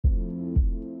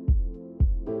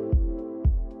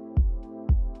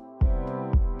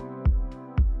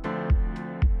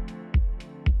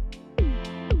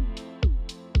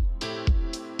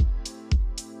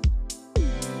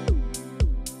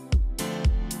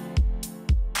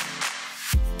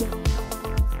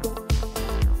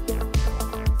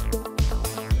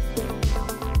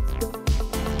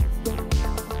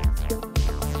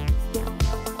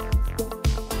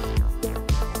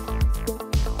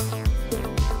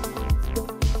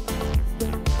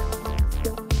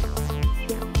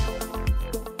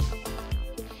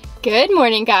Good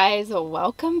morning, guys.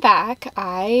 Welcome back.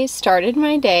 I started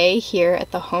my day here at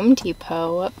the Home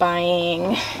Depot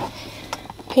buying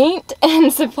paint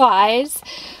and supplies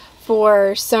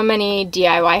for so many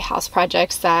DIY house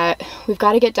projects that we've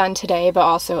got to get done today, but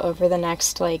also over the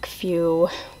next few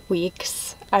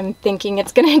weeks. I'm thinking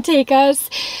it's gonna take us.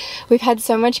 We've had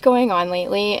so much going on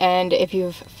lately, and if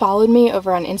you've followed me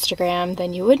over on Instagram,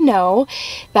 then you would know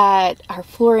that our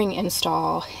flooring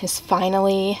install is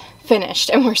finally finished,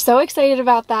 and we're so excited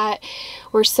about that.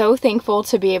 We're so thankful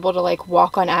to be able to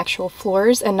walk on actual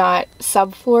floors and not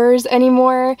subfloors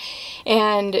anymore,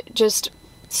 and just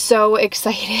so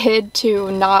excited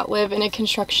to not live in a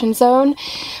construction zone.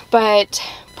 But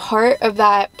part of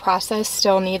that process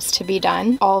still needs to be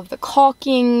done. All of the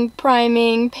caulking,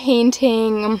 priming,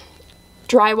 painting,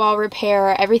 drywall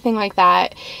repair, everything like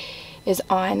that is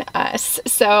on us.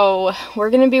 So we're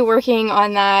going to be working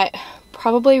on that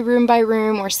probably room by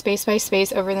room or space by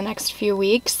space over the next few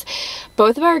weeks.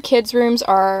 Both of our kids' rooms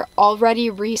are already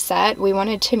reset. We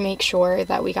wanted to make sure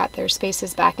that we got their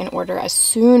spaces back in order as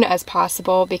soon as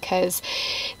possible because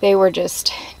they were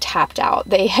just tapped out.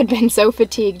 They had been so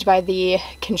fatigued by the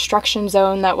construction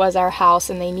zone that was our house,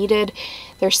 and they needed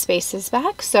their spaces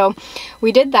back. So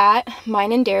we did that.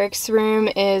 Mine and Derek's room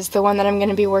is the one that I'm going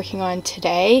to be working on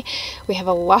today. We have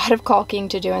a lot of caulking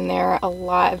to do in there, a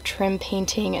lot of trim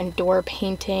painting and door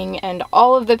painting and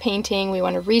all of the painting. We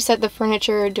want to reset the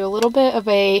furniture, do a little bit of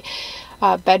a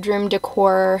bedroom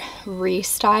decor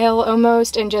restyle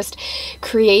almost, and just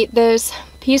create this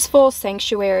peaceful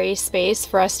sanctuary space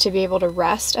for us to be able to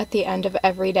rest at the end of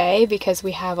every day, because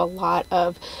we have a lot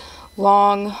of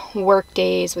long work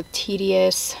days with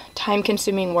tedious,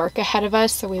 time-consuming work ahead of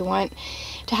us. So we want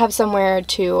to have somewhere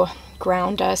to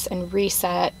ground us and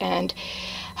reset and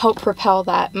help propel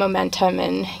that momentum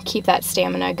and keep that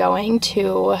stamina going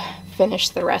to finish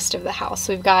the rest of the house.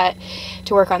 We've got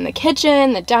to work on the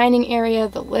kitchen, the dining area,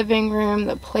 the living room,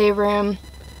 the playroom.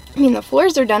 I mean, the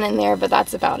floors are done in there, but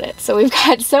that's about it. So we've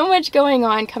got so much going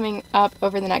on coming up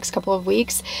over the next couple of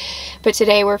weeks. But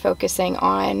today we're focusing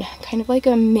on kind of like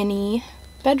a mini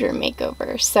bedroom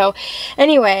makeover. So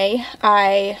anyway,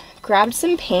 I grabbed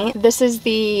some paint. This is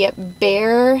the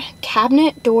Behr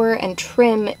cabinet door and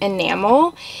trim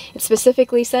enamel. It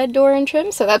specifically said door and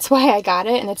trim, so that's why I got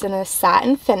it, and it's in a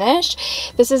satin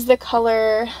finish. This is the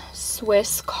color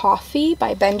Swiss Coffee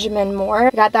by Benjamin Moore. I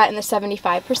got that in the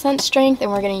 75% strength, and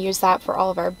we're going to use that for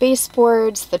all of our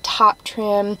baseboards, the top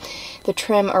trim, the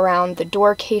trim around the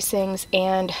door casings,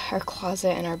 and our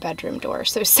closet and our bedroom door.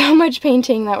 So much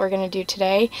painting that we're going to do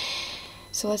today.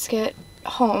 So let's get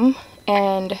home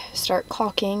and start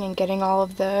caulking and getting all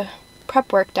of the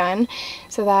prep work done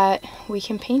so that we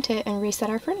can paint it and reset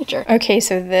our furniture. Okay,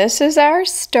 so this is our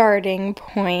starting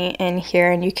point in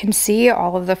here, and you can see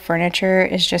all of the furniture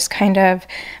is just kind of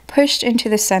pushed into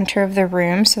the center of the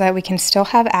room so that we can still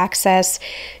have access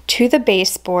to the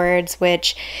baseboards,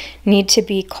 which need to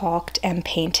be caulked and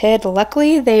painted.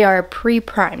 Luckily, they are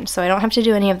pre-primed, so I don't have to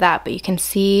do any of that, but you can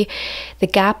see the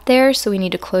gap there, so we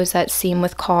need to close that seam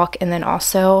with caulk, and then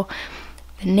also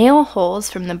the nail holes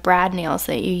from the brad nails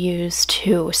that you use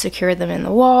to secure them in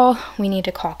the wall, we need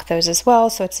to caulk those as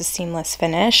well, so it's a seamless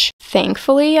finish.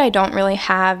 Thankfully, I don't really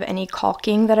have any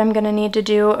caulking that I'm going to need to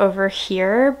do over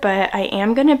here, but I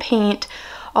am going to paint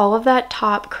all of that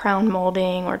top crown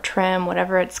molding or trim,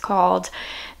 whatever it's called,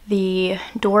 the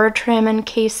door trim and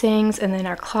casings, and then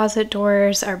our closet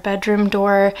doors, our bedroom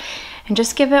door, and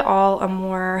just give it all a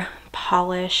more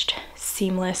polished,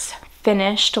 seamless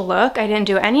finished look. I didn't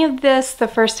do any of this the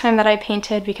first time that I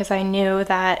painted because I knew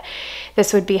that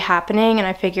this would be happening, and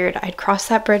I figured I'd cross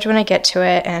that bridge when I get to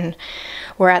it, and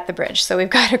we're at the bridge, so we've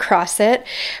got to cross it.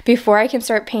 Before I can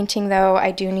start painting though,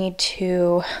 I do need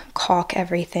to caulk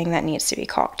everything that needs to be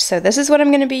caulked. So this is what I'm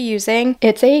going to be using.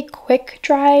 It's a quick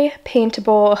dry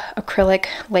paintable acrylic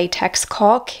latex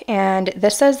caulk, and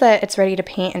this says that it's ready to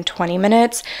paint in 20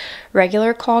 minutes.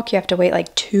 Regular caulk, you have to wait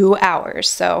like 2 hours,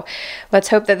 so let's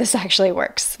hope that this actually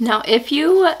works. Now, if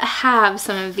you have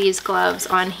some of these gloves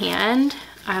on hand,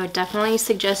 I would definitely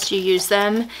suggest you use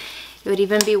them. It would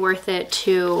even be worth it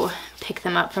to pick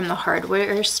them up from the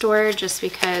hardware store, just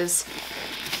because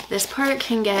this part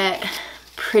can get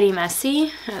pretty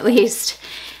messy. At least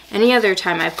any other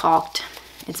time I've caulked,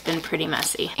 it's been pretty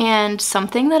messy. And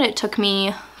something that it took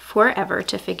me forever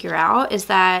to figure out is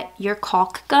that your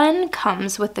caulk gun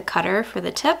comes with the cutter for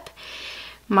the tip.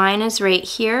 Mine is right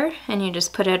here, and you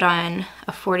just put it on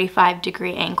a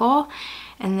 45-degree angle,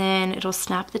 and then it'll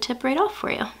snap the tip right off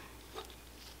for you.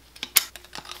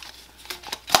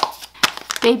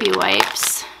 Baby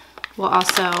wipes will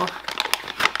also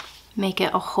make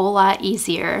it a whole lot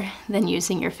easier than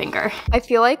using your finger. I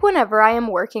feel like whenever I am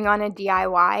working on a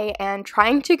DIY and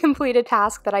trying to complete a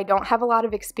task that I don't have a lot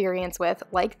of experience with,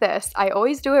 like this, I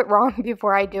always do it wrong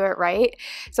before I do it right.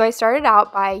 So I started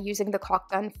out by using the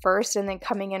caulk gun first and then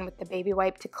coming in with the baby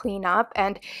wipe to clean up,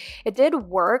 and it did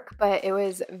work, but it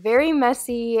was very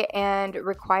messy and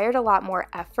required a lot more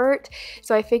effort.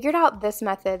 So I figured out this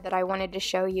method that I wanted to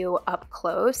show you up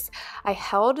close. I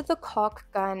held the caulk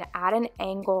gun at an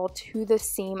angle to the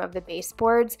seam of the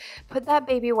baseboards, put that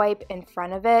baby wipe in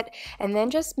front of it, and then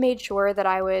just made sure that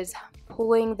I was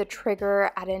pulling the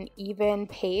trigger at an even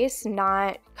pace,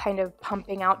 not kind of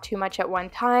pumping out too much at one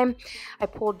time. I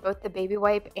pulled both the baby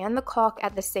wipe and the caulk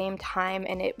at the same time,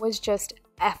 and it was just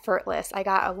effortless. I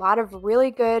got a lot of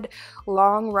really good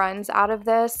long runs out of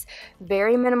this.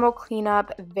 Very minimal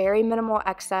cleanup, very minimal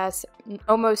excess,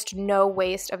 almost no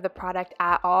waste of the product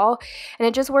at all. And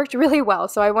it just worked really well.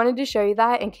 So I wanted to show you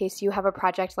that in case you have a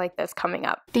project like this coming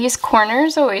up. These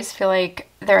corners always feel like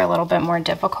they're a little bit more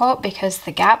difficult because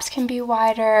the gaps can be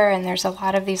wider and there's a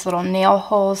lot of these little nail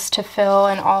holes to fill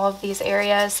in all of these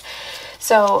areas.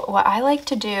 So what I like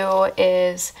to do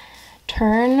is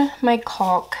turn my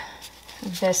caulk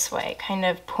this way, kind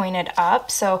of pointed up.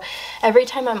 So every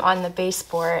time I'm on the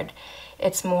baseboard,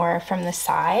 it's more from the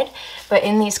side. But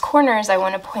in these corners, I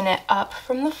want to point it up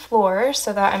from the floor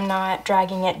so that I'm not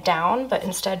dragging it down, but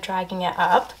instead dragging it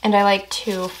up. And I like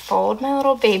to fold my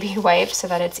little baby wipe so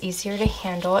that it's easier to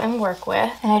handle and work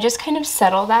with. And I just kind of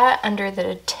settle that under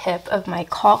the tip of my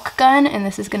caulk gun, and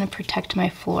this is going to protect my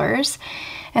floors.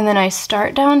 And then I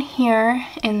start down here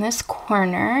in this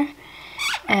corner,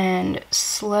 and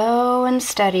slow and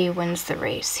steady wins the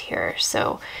race here.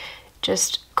 So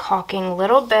just caulking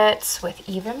little bits with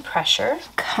even pressure,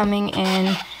 coming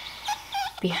in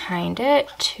behind it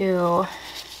to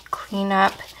clean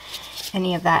up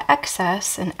any of that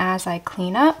excess. And as I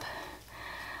clean up,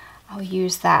 I'll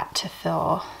use that to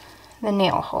fill the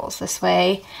nail holes. This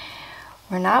way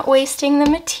we're not wasting the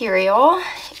material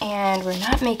and we're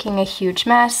not making a huge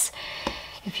mess.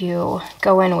 If you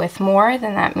go in with more,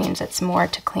 then that means it's more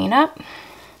to clean up.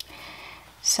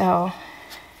 So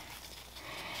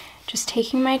just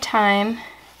taking my time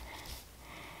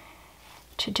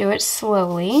to do it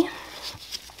slowly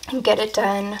and get it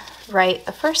done right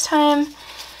the first time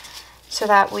so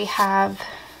that we have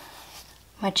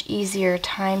much easier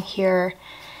time here,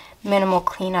 minimal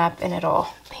cleanup, and it'll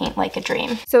paint like a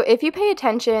dream. So if you pay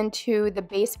attention to the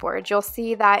baseboards, you'll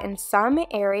see that in some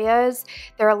areas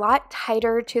they're a lot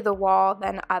tighter to the wall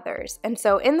than others. And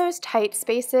so in those tight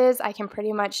spaces, I can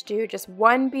pretty much do just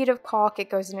one bead of caulk. It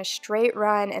goes in a straight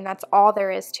run and that's all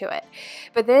there is to it.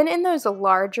 But then in those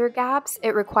larger gaps,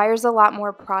 it requires a lot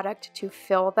more product to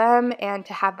fill them and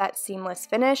to have that seamless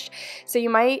finish. So you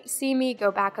might see me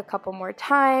go back a couple more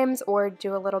times or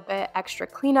do a little bit extra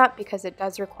cleanup because it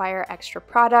does require extra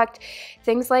product,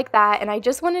 things like that. And I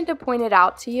just wanted to point it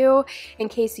out to you in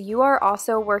case you are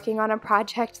also working on a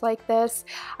project like this.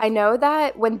 I know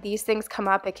that when these things come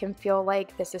up, it can feel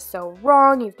like this is so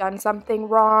wrong, you've done something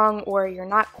wrong, or you're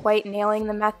not quite nailing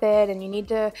the method and you need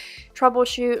to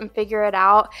troubleshoot and figure it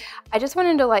out. I just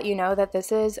wanted to let you know that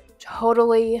this is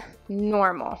totally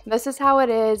normal. This is how it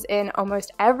is in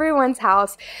almost everyone's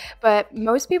house, but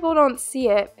most people don't see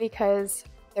it because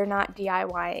they're not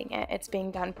DIYing it. It's being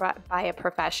done by a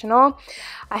professional.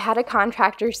 I had a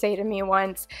contractor say to me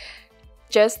once,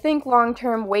 just think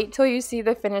long-term, wait till you see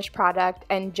the finished product,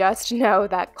 and just know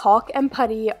that caulk and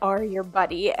putty are your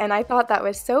buddy. And I thought that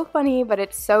was so funny, but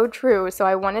it's so true. So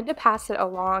I wanted to pass it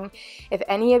along if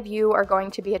any of you are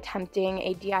going to be attempting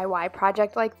a DIY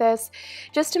project like this,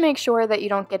 just to make sure that you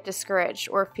don't get discouraged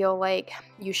or feel like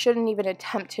you shouldn't even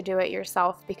attempt to do it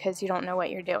yourself because you don't know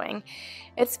what you're doing.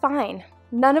 It's fine.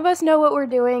 None of us know what we're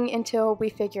doing until we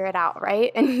figure it out,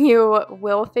 right? And you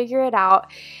will figure it out.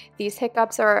 These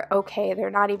hiccups are okay. They're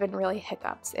not even really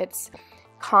hiccups. It's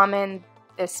common.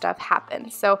 This stuff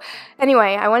happens. So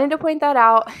anyway, I wanted to point that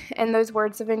out and those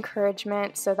words of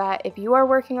encouragement so that if you are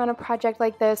working on a project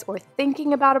like this or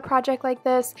thinking about a project like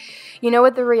this, you know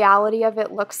what the reality of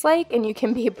it looks like and you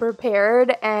can be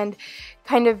prepared and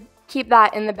kind of keep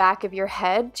that in the back of your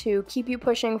head to keep you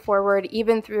pushing forward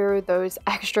even through those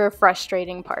extra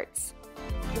frustrating parts.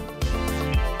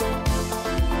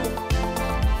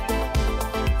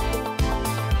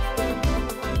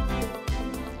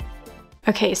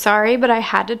 Okay, sorry, but I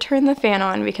had to turn the fan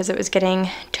on because it was getting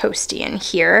toasty in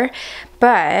here.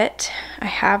 But I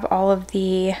have all of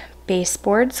the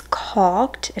baseboards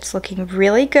caulked. It's looking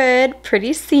really good,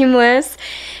 pretty seamless,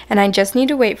 and I just need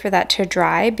to wait for that to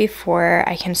dry before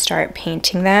I can start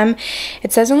painting them.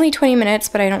 It says only 20 minutes,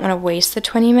 but I don't want to waste the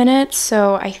 20 minutes,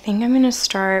 so I think I'm going to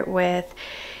start with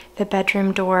the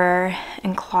bedroom door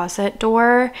and closet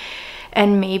door,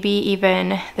 and maybe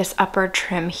even this upper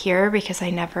trim here, because I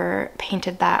never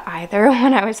painted that either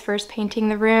when I was first painting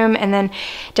the room. And then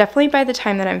definitely by the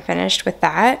time that I'm finished with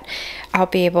that, I'll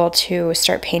be able to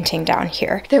start painting down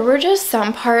here. There were just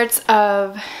some parts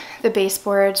of the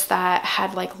baseboards that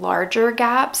had like larger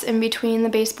gaps in between the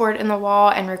baseboard and the wall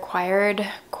and required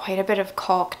quite a bit of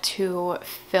caulk to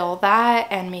fill that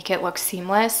and make it look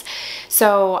seamless.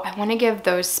 So I want to give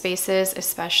those spaces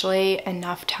especially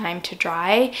enough time to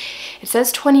dry. It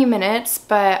says 20 minutes,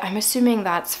 but I'm assuming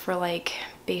that's for like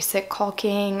basic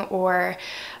caulking, or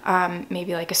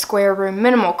maybe like a square room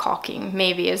minimal caulking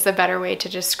maybe is the better way to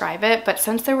describe it. But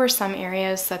since there were some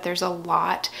areas that there's a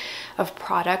lot of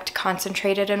product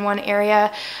concentrated in one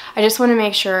area, I just want to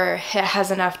make sure it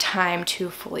has enough time to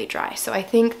fully dry. So I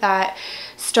think that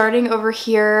starting over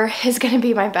here is going to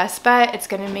be my best bet. It's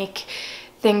going to make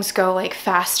things go like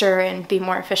faster and be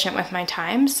more efficient with my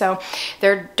time. So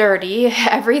they're dirty.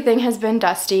 Everything has been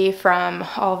dusty from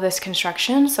all of this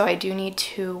construction, so I do need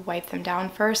to wipe them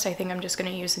down first. I think I'm just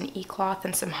going to use an e-cloth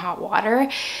and some hot water,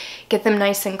 get them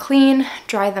nice and clean,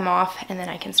 dry them off, and then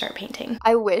I can start painting.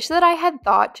 I wish that I had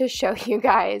thought to show you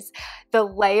guys the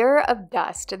layer of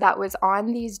dust that was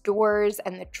on these doors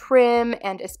and the trim,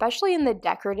 and especially in the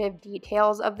decorative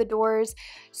details of the doors.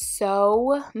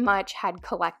 So much had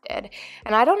collected.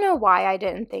 And I don't know why I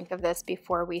didn't think of this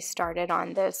before we started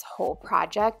on this whole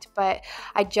project, but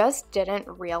I just didn't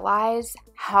realize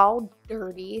how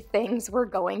dirty things were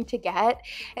going to get.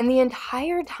 And the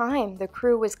entire time the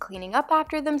crew was cleaning up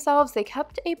after themselves, they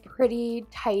kept a pretty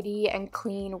tidy and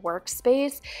clean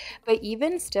workspace. But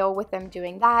even still with them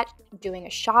doing that, doing a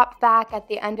shop vac at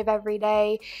the end of every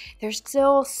day, there's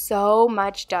still so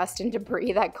much dust and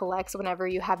debris that collects whenever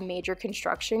you have major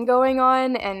construction going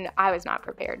on, and I was not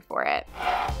prepared for it.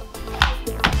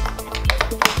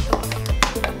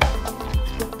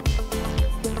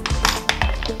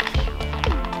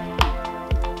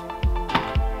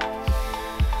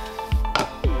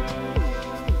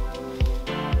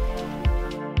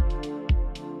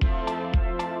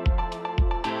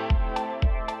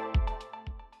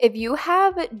 If you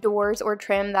have doors or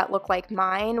trim that look like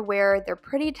mine, where they're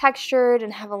pretty textured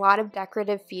and have a lot of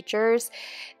decorative features,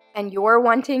 and you're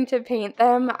wanting to paint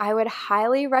them, I would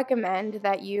highly recommend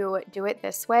that you do it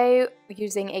this way,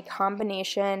 using a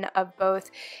combination of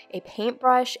both a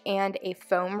paintbrush and a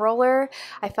foam roller.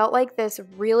 I felt like this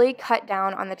really cut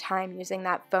down on the time using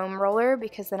that foam roller,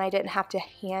 because then I didn't have to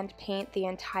hand paint the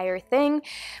entire thing,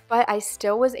 but I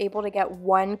still was able to get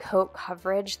one coat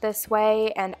coverage this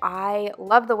way, and I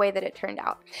love the way that it turned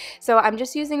out. So I'm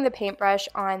just using the paintbrush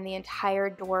on the entire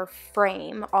door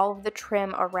frame, all of the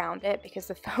trim around it, because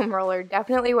the foam roller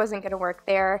definitely wasn't going to work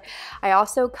there. I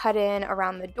also cut in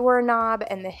around the doorknob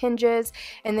and the hinges,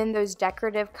 and then those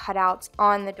decorative cutouts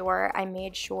on the door, I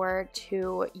made sure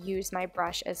to use my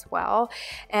brush as well.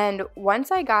 And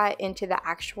once I got into the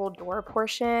actual door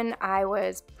portion, I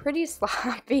was pretty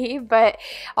sloppy, but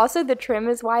also the trim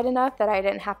is wide enough that I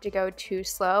didn't have to go too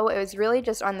slow. It was really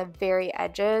just on the very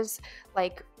edges,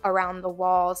 like around the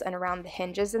walls and around the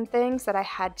hinges and things, that I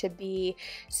had to be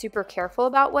super careful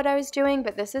about what I was doing.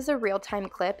 But this is a real-time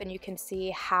clip, and you can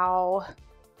see how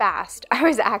fast I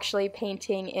was actually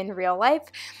painting in real life.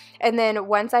 And then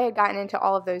once I had gotten into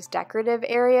all of those decorative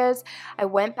areas, I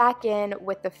went back in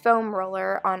with the foam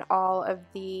roller on all of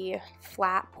the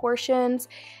flat portions,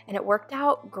 and it worked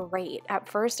out great. At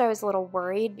first I was a little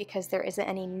worried because there isn't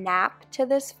any nap to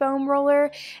this foam roller,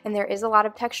 and there is a lot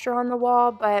of texture on the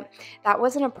wall, but that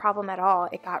wasn't a problem at all.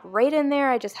 It got right in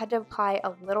there. I just had to apply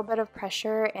a little bit of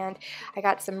pressure, and I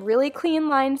got some really clean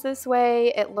lines this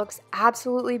way. It looks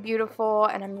absolutely beautiful,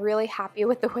 and I'm really happy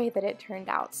with the way that it turned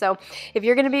out. So if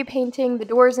you're going to be painting the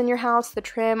doors in your house, the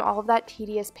trim, all of that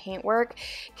tedious paint work,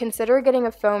 consider getting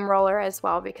a foam roller as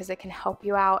well, because it can help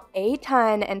you out a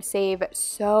ton and save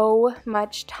so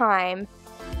much time.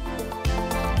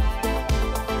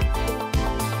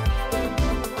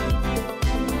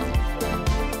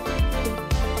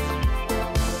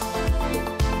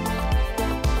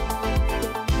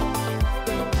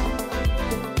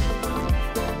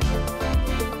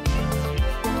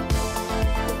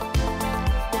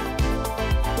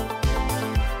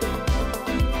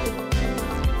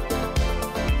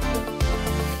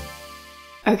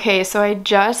 Okay, so I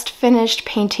just finished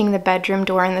painting the bedroom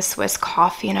door in the Swiss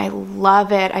coffee, and I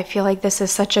love it. I feel like this is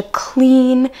such a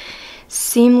clean,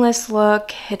 seamless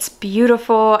look. It's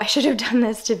beautiful. I should have done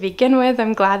this to begin with.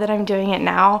 I'm glad that I'm doing it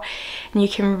now. And you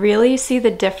can really see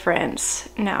the difference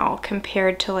now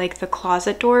compared to like the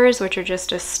closet doors, which are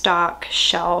just a stock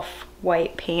shelf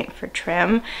white paint for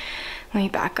trim. Let me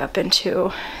back up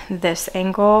into this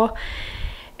angle.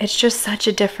 It's just such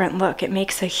a different look. It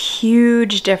makes a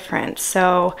huge difference.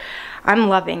 So I'm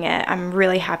loving it. I'm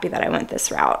really happy that I went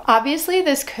this route. Obviously,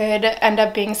 this could end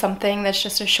up being something that's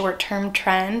just a short-term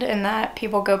trend and that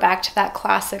people go back to that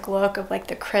classic look of like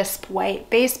the crisp white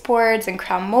baseboards and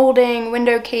crown molding,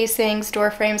 window casings, door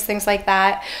frames, things like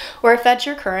that. Or if that's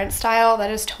your current style,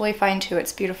 that is totally fine too.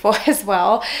 It's beautiful as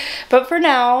well. But for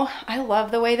now, I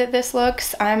love the way that this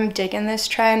looks. I'm digging this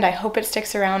trend. I hope it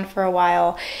sticks around for a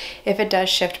while. If it does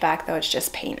shift back though, it's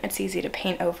just paint. It's easy to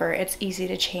paint over. It's easy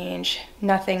to change.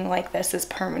 Nothing like this is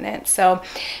permanent, so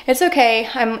it's okay.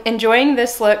 I'm enjoying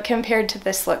this look compared to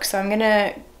this look, so I'm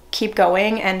gonna keep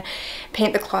going and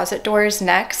paint the closet doors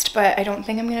next, but I don't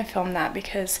think I'm gonna film that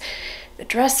because the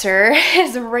dresser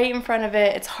is right in front of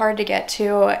it. It's hard to get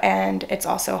to, and it's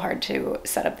also hard to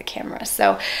set up the camera.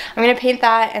 So I'm gonna paint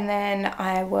that, and then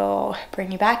I will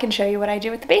bring you back and show you what I do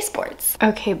with the baseboards.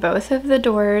 Okay, both of the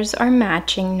doors are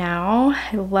matching now.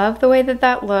 I love the way that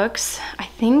that looks. I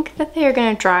think that they are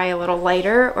gonna dry a little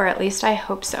lighter, or at least I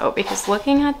hope so, because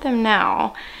looking at them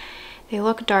now, they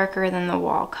look darker than the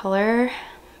wall color,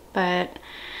 but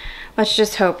let's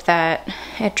just hope that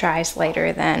it dries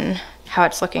lighter than how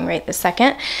it's looking right this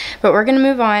second. But we're gonna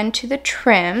move on to the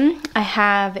trim. I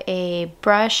have a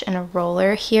brush and a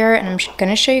roller here, and I'm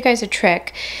gonna show you guys a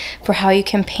trick for how you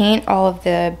can paint all of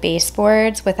the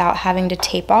baseboards without having to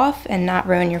tape off and not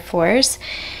ruin your floors.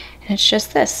 And it's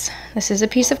just this. This is a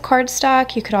piece of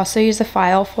cardstock. You could also use a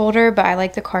file folder, but I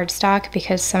like the cardstock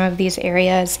because some of these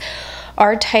areas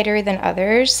are tighter than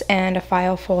others, and a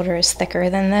file folder is thicker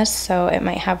than this, so it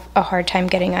might have a hard time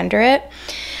getting under it.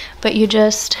 But you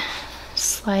just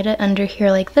slide it under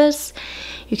here like this.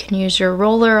 You can use your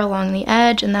roller along the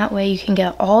edge, and that way you can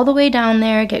get all the way down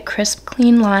there, get crisp,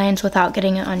 clean lines without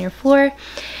getting it on your floor.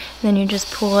 Then you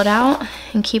just pull it out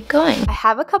and keep going. I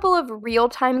have a couple of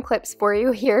real-time clips for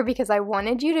you here because I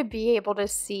wanted you to be able to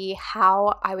see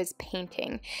how I was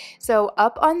painting. So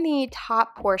up on the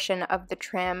top portion of the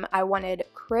trim, I wanted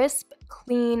crisp,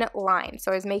 clean lines.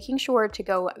 So I was making sure to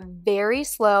go very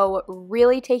slow,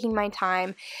 really taking my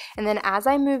time. And then as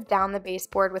I moved down the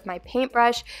baseboard with my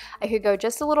paintbrush, I could go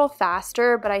just a little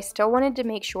faster, but I still wanted to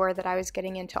make sure that I was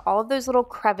getting into all of those little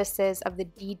crevices of the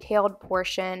detailed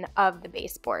portion of the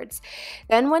baseboards.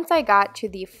 Then once I got to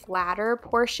the flatter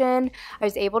portion, I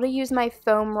was able to use my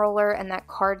foam roller and that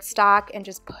cardstock and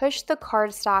just push the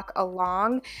cardstock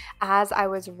along as I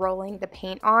was rolling the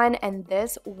paint on, and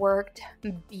this worked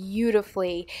beautifully.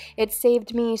 It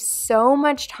saved me so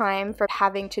much time for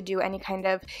having to do any kind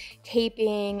of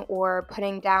taping or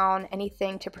putting down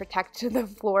anything to protect the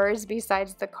floors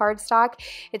besides the cardstock.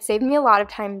 It saved me a lot of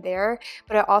time there,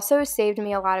 but it also saved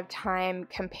me a lot of time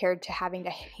compared to having to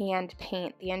hand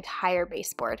paint the entire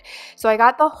baseboard. So I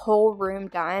got the whole room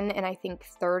done in I think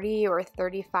 30 or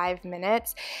 35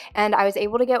 minutes, and I was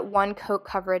able to get one coat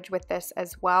coverage with this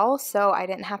as well, so I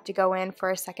didn't have to go in for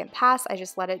a second pass. I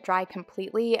just let it dry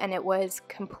completely, and it was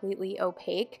completely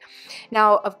opaque.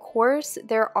 Now, of course,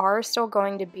 there are still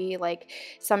going to be like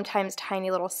sometimes tiny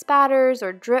little spatters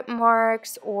or drip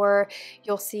marks, or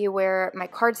you'll see where my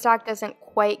cardstock doesn't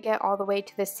quite get all the way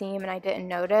to the seam and I didn't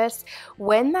notice.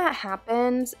 When that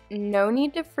happens, no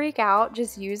need to freak out.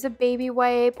 Just use a baby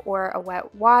wipe or a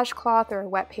wet washcloth or a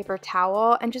wet paper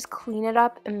towel and just clean it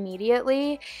up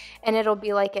immediately, and it'll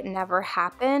be like it never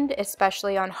happened,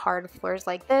 especially on hard floors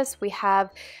like this. We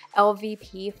have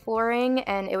LVP flooring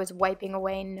and it was wiping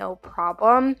away no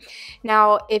problem.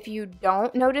 Now, if you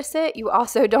don't notice it, you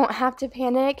also don't have to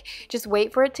panic. Just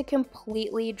wait for it to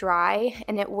completely dry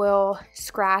and it will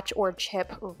scratch or chip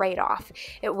right off.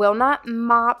 It will not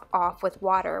mop off with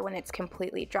water when it's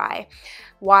completely dry.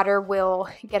 Water will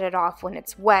get it off when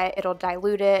it's wet. It'll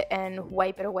dilute it and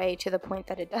wipe it away to the point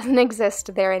that it doesn't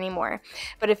exist there anymore.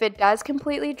 But if it does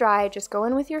completely dry, just go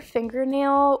in with your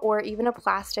fingernail or even a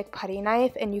plastic putty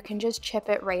knife and you can just chip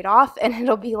it right off and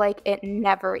it'll be like it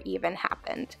never even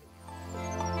happened.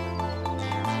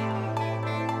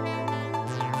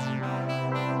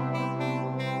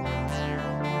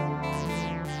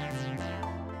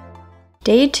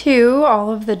 Day 2,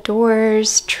 all of the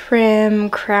doors,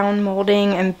 trim, crown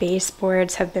molding, and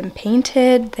baseboards have been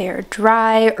painted. They are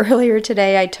dry. Earlier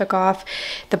today I took off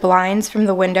the blinds from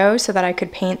the window so that I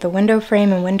could paint the window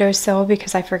frame and windowsill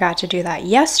because I forgot to do that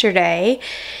yesterday.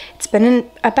 It's been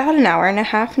about an hour and a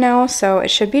half now, so it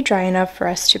should be dry enough for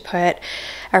us to put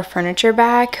our furniture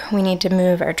back. We need to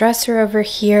move our dresser over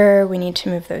here. We need to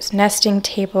move those nesting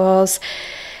tables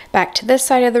back to this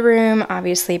side of the room,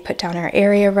 obviously put down our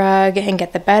area rug and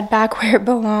get the bed back where it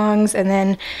belongs, and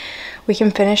then we can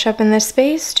finish up in this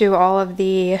space, do all of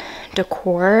the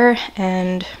decor,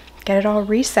 and get it all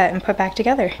reset and put back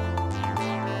together.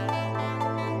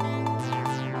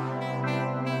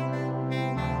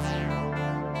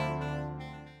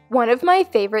 One of my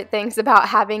favorite things about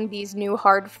having these new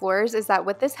hard floors is that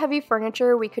with this heavy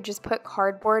furniture, we could just put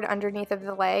cardboard underneath of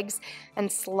the legs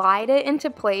and slide it into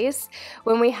place.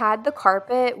 When we had the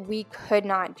carpet, we could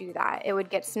not do that. It would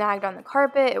get snagged on the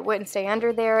carpet, it wouldn't stay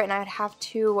under there, and I'd have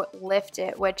to lift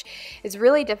it, which is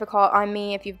really difficult on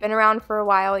me. If you've been around for a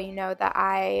while, you know that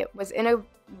I was in a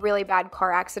really bad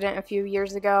car accident a few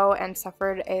years ago and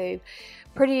suffered a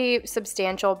pretty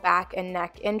substantial back and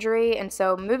neck injury, and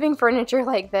so moving furniture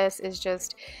like this is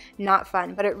just not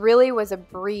fun, but it really was a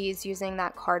breeze using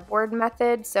that cardboard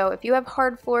method. So if you have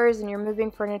hard floors and you're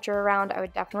moving furniture around, I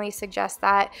would definitely suggest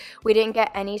that. We didn't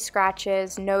get any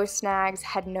scratches, no snags,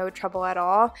 had no trouble at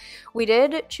all. We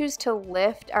did choose to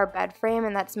lift our bed frame,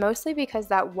 and that's mostly because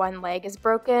that one leg is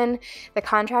broken. The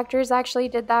contractors actually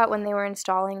did that when they were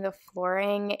installing the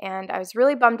flooring, and I was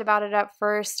really bummed about it at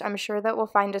first. I'm sure that we'll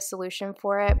find a solution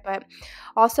for it, but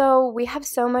also we have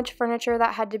so much furniture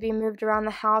that had to be moved around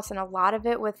the house, and a lot of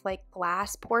it with like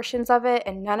glass portions of it,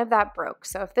 and none of that broke.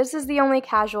 So if this is the only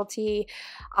casualty,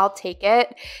 I'll take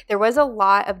it. There was a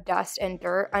lot of dust and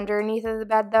dirt underneath of the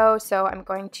bed though, so I'm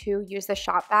going to use the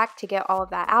shop vac to get all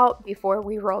of that out before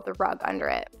we roll the rug under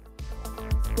it.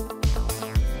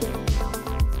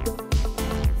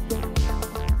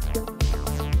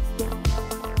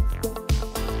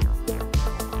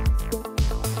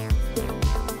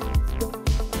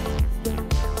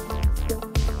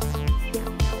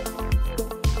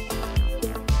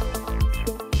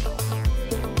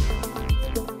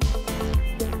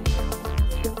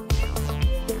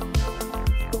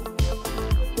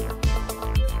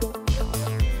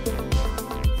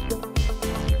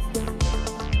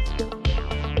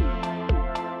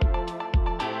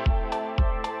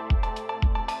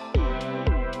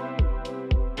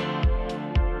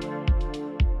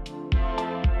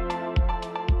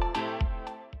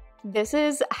 This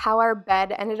is how our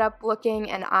bed ended up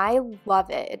looking, and I love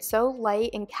it. It's so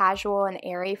light and casual and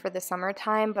airy for the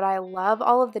summertime, but I love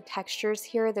all of the textures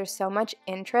here. There's so much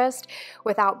interest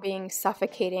without being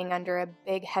suffocating under a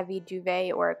big heavy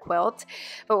duvet or a quilt.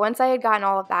 But once I had gotten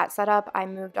all of that set up, I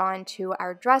moved on to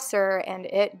our dresser, and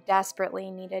it desperately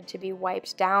needed to be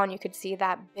wiped down. You could see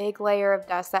that big layer of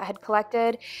dust that had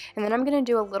collected, and then I'm going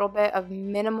to do a little bit of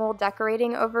minimal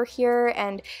decorating over here,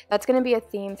 and that's going to be a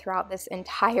theme throughout this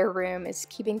entire room, is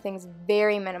keeping things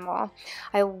very minimal.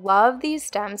 I love these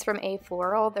stems from A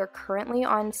Floral. They're currently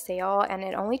on sale, and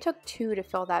it only took 2 to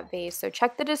fill that vase, so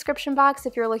check the description box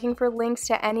if you're looking for links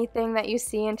to anything that you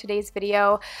see in today's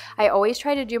video. I always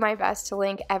try to do my best to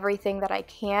link everything that I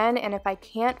can, and if I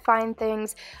can't find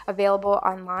things available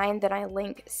online, then I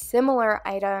link similar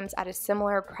items at a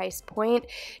similar price point,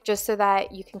 just so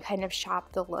that you can kind of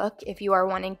shop the look if you are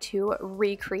wanting to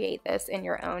recreate this in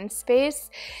your own space.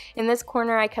 In this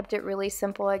corner, I kept it really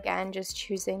simple again, just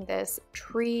choosing this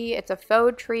tree. It's a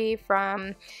faux tree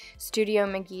from Studio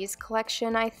McGee's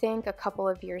collection, I think, a couple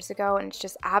of years ago, and it's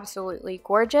just absolutely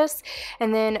gorgeous.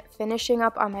 And then finishing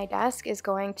up on my desk is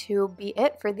going to be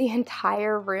it for the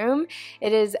entire room.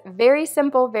 It is very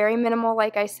simple, very minimal,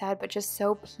 like I said, but just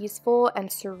so peaceful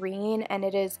and serene, and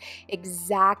it is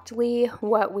exactly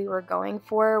what we were going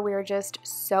for. We were just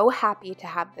so happy to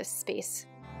have this space.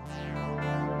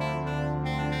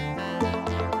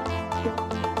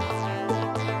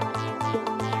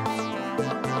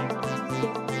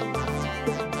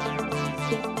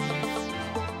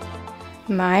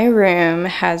 My room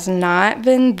has not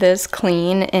been this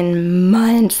clean in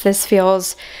months. This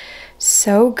feels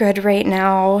so good right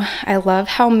now. I love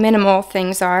how minimal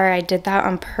things are. I did that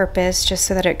on purpose just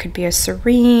so that it could be a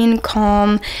serene,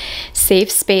 calm,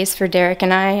 safe space for Derek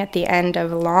and I at the end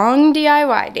of long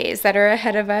DIY days that are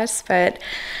ahead of us, but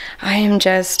I am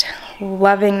just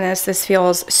loving this. This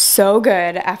feels so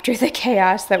good after the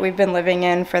chaos that we've been living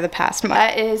in for the past month.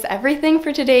 That is everything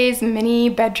for today's mini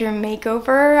bedroom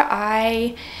makeover.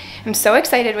 I I'm so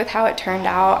excited with how it turned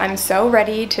out. I'm so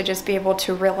ready to just be able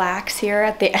to relax here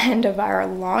at the end of our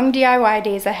long DIY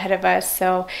days ahead of us.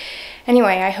 So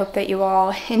anyway, I hope that you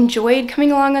all enjoyed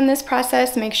coming along on this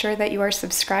process. Make sure that you are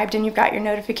subscribed and you've got your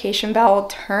notification bell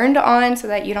turned on so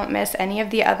that you don't miss any of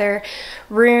the other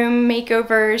room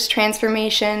makeovers,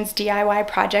 transformations, DIY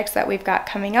projects that we've got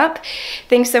coming up.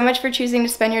 Thanks so much for choosing to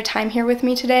spend your time here with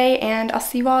me today, and I'll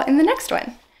see you all in the next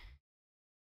one.